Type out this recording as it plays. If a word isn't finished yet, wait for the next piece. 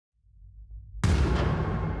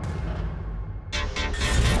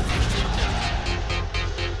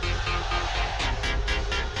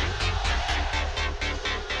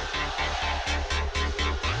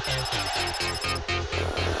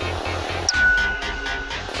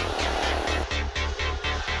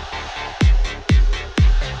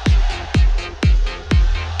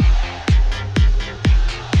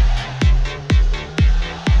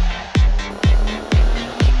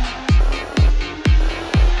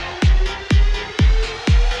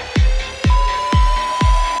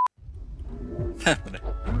Tämmönen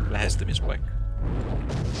lähestymispaikka.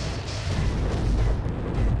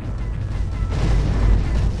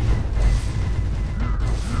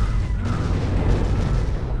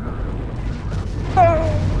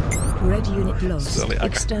 Red unit lost.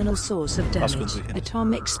 External source of damage.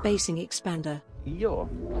 Atomic spacing expander. Joo.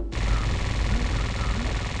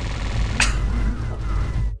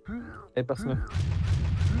 Eipäs nyt.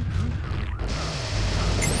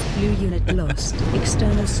 Blue unit lost.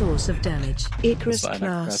 External source of damage. Icarus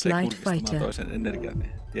class light fighter. Toisen energian,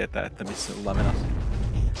 niin tietää, että missä ollaan menossa.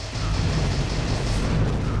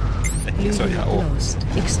 Blue unit lost.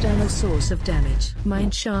 External source of damage.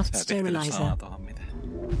 Mine shaft sterilizer.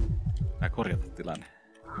 Mä korjata tilanne.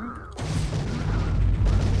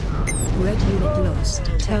 Red unit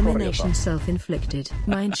lost. Termination self-inflicted.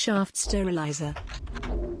 Mine shaft sterilizer.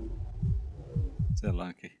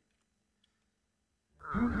 Sellaankin.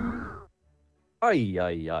 Ai.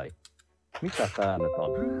 Mitä tää nyt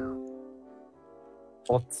on?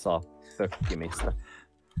 Otsaa pökkimistä.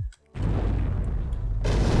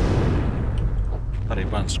 Pari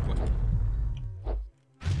panskua.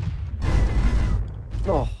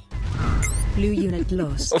 No. Blue unit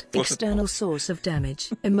lost. External source of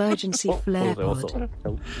damage. Emergency flare pod.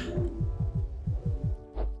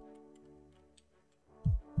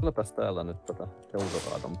 Kylläpäs täällä nyt tätä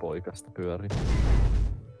Eldoradon poikasta pyörii.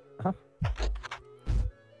 Aha.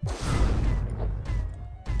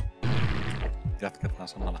 Jatketaan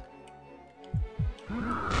samalla.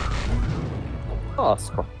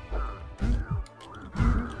 Taasko?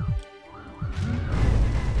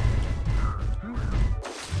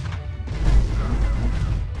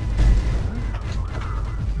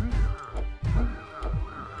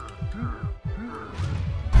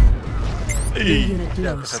 Blue unit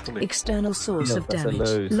lost. External source of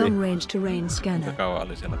damage. Long range terrain scanner. Kuinka kauan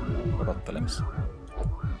oli siellä odottelemassa?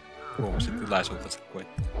 Huomasin tilaisuutensa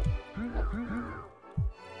koittaa.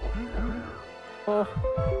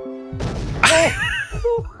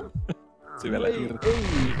 Syvällä irti.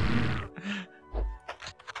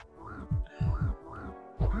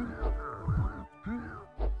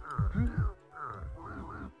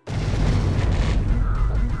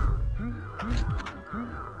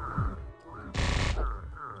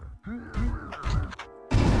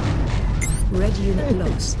 Red unit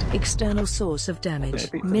lost. External source of damage.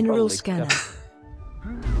 Mineral scanner.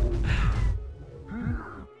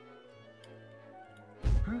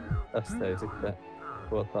 Tässä ei sitten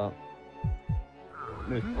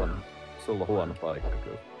nyt on sulla huono paikka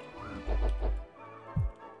kyllä.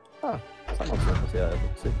 Sanon sellaisia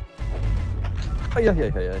ajatuksia.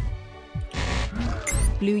 Ai.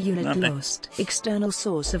 Blue unit lost. External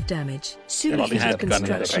source of damage. Superheated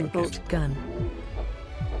construction bolt gun.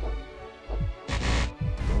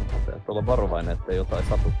 Pitää olla varovainen, ettei jotain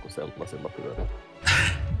satu, kun sellaisilla pyörii.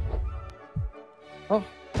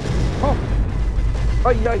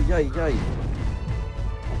 Ai.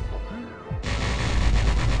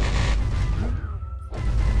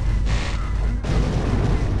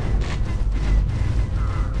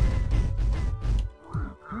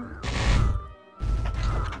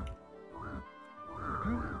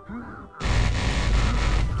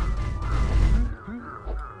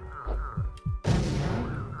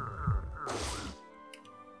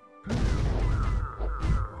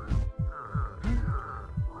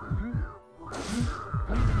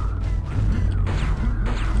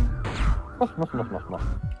 No.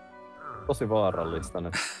 Tosi vaarallista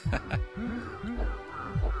nyt.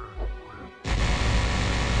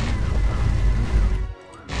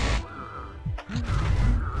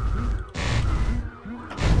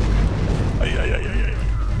 Ai.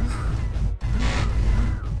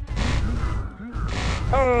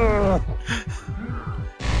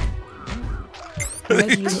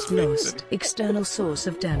 Red unit lost. External source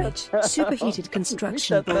of damage. Superheated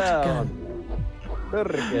construction bolt gun.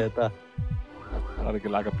 Törkeetä. Tämä oli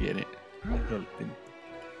kyllä aika pieni heltti.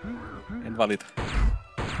 En valita.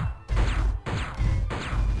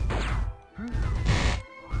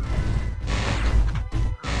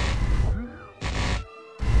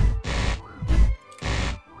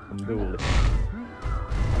 Duuli.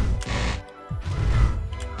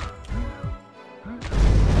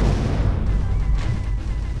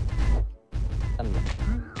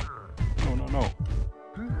 No.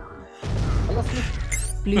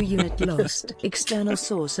 Blue unit lost. External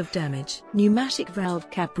source of damage. Pneumatic valve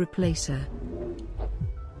cap replacer.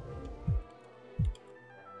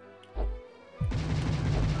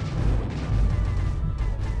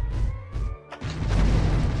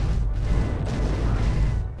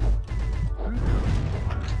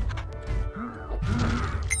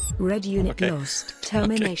 Red unit lost.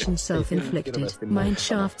 Termination self-inflicted.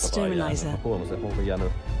 Mineshaft sterilizer. Huomasin, että mulla on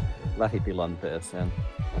jäänyt lähitilanteeseen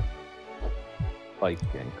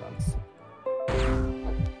kaikkien kanssa.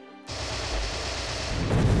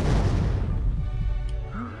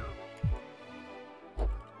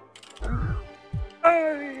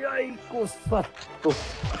 Ai, kun sattu.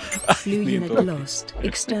 Blue unit lost.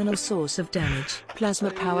 External source of damage. Plasma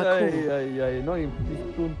power core. Ai, noin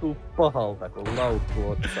tuntuu pahalta, kun laukku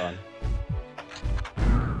otetaan.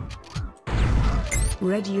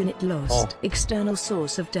 Red unit lost. External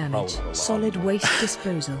source of damage. Solid waste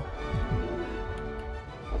disposal.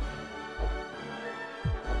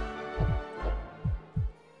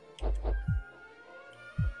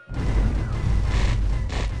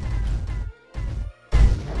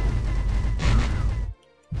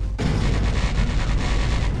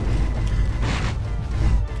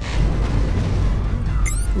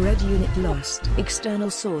 Red unit lost. External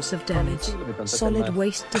source of damage. Solid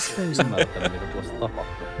waste disposal. Ymmärtänyt, mitä tuossa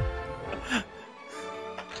tapahtuu.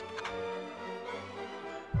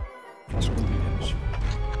 Laskun tyhjennys.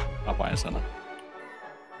 Avainsana.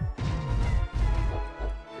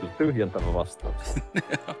 Kyllä tyhjentävä vastaus.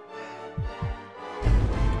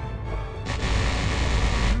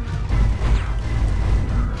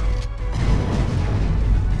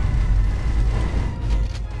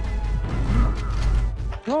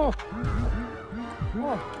 No.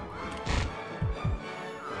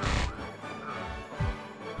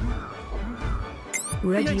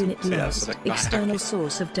 Red unit lost. External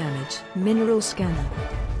source of damage. Mineral scanner.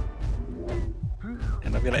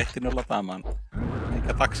 En ole vielä ehtinyt lataamaan.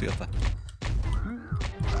 Eikä taksiota.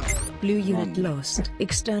 Blue unit lost.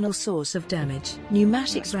 External source of damage.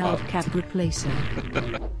 Pneumatic valve cap replacer.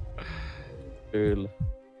 Kyllä.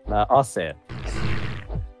 Nää aseet.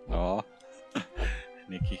 No.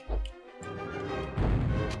 Niki.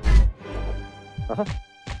 Aha.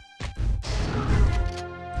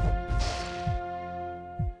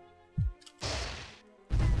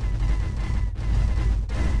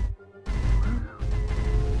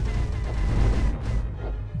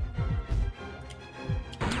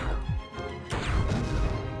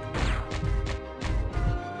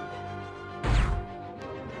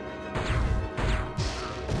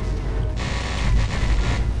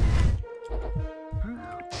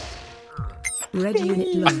 Red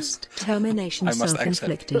unit lost. Termination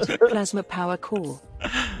self-inflicted. Plasma power core.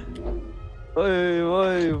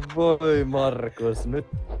 Voi Markus,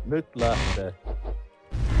 nyt lähtee.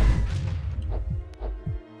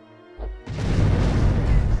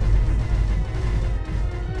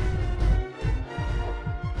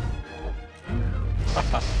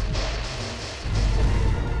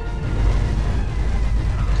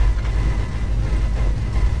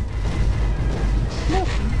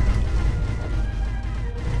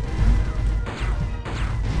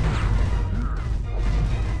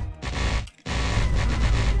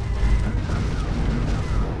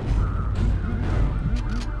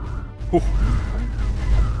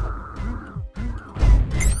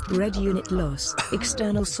 Red unit lost.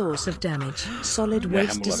 External source of damage. Solid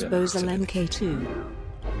waste disposal MK2.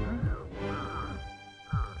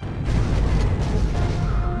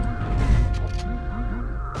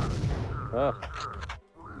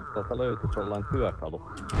 Täältä löytyy sellainen työkalu.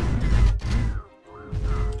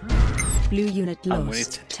 Blue unit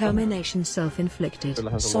lost. Termination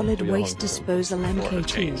self-inflicted. Solid waste disposal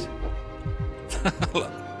MK2.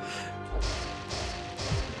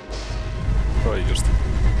 Toi just.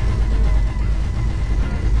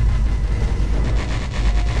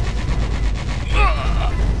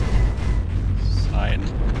 Sain.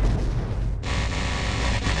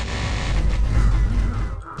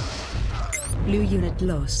 Blue unit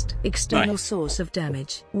lost. External source of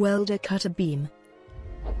damage. Welder cutter beam.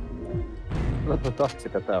 Mä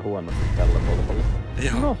taksika tää huonosti tällä polvalla.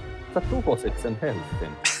 Joo. No, sä tuhosit sen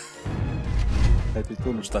helvetin. Täytyy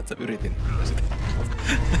tunnustaa, että yritin sitä.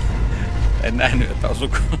 En nähnyt, että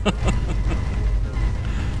osuko.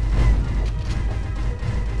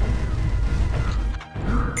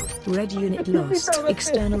 Red unit lost.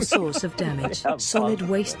 External source of damage. Solid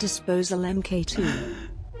waste disposal MK2.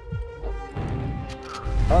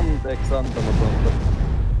 Anteeksi antamatonta.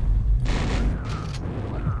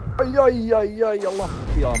 Ai, ja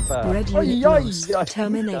lattiaan päällä. Red unit lost.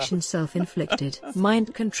 Termination self-inflicted.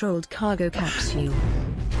 Mind-controlled cargo capsule.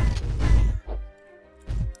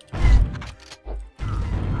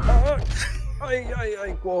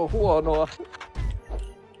 Ai, kun on huonoa.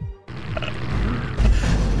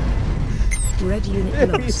 Red unit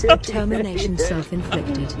lost. Termination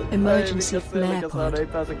self-inflicted. Emergency flare pod. Ei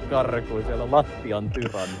pääse karkuun siellä lattian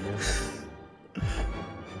tyrannia.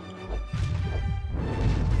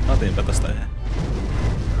 Otinpä tosta ihan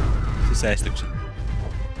sisäistyksen.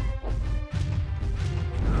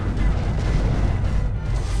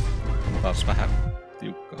 Taas vähän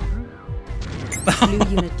tiukkaa.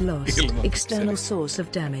 Blue unit lost. External source of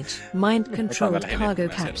damage. Mind-controlled cargo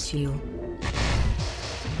capsule.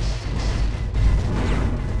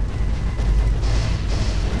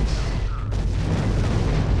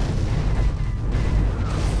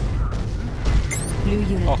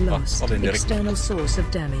 Blue unit lost. External source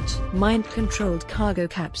of damage. Mind-controlled cargo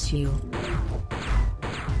capsule.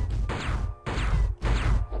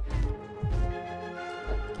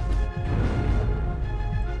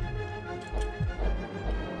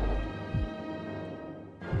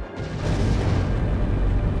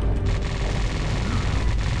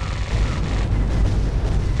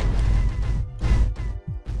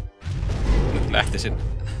 Nyt lähtisin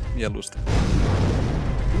mieluusti.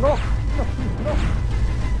 No.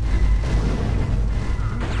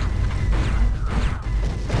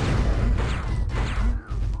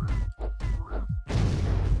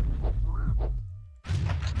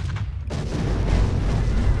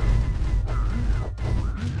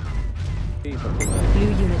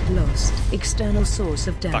 Blue unit lost. External source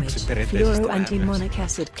of damage. Fluoro-antimonic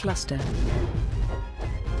acid cluster.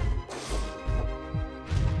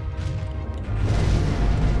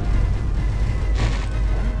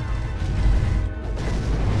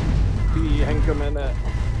 Siihenkö menee?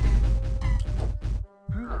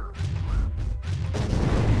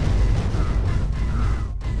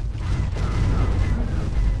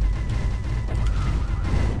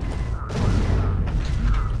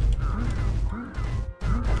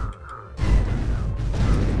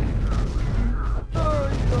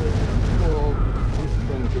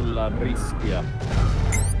 Riskiä.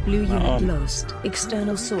 Blue unit lost.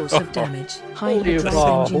 External source of damage. Highly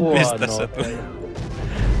drive engine. Mistä se tuli?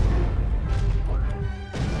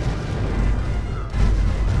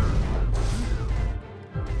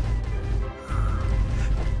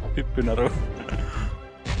 Hyppynaru.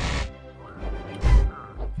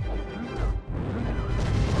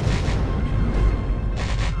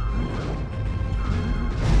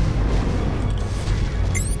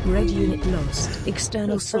 Red unit lost.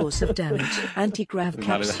 External source of damage. Anti-grav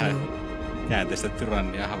capsule. Käänteistä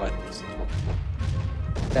tyrannia havaittiin.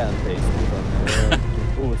 Käänteistä tyrannia.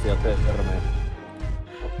 Uusia termejä.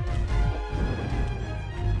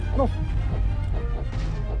 No.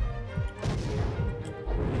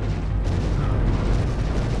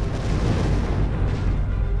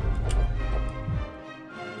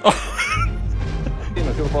 Siinä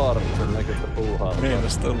on kyllä vaarallisen näköistä puuhaa.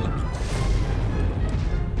 Meinas tulla.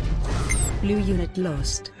 Blue unit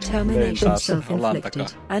lost. Termination self-inflicted.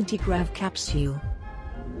 Anti-grav capsule.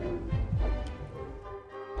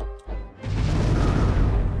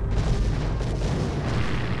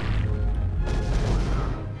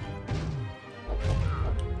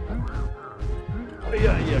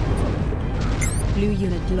 Blue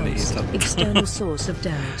unit lost. External source of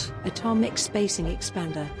damage. Atomic spacing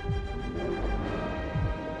expander.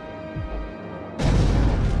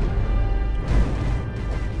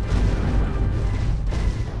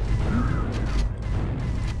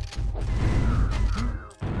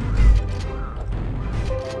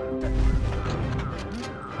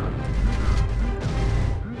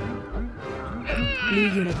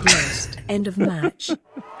 Blue unit lost. End of match.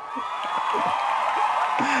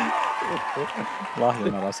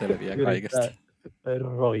 Lahjanala selviää kaikesta.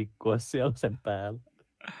 Roikkua siellä sen päällä.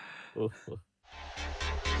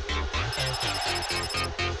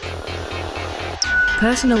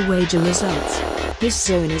 Personal wager results. This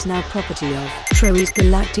zone is now property of Troyes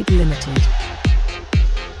Galactic Limited.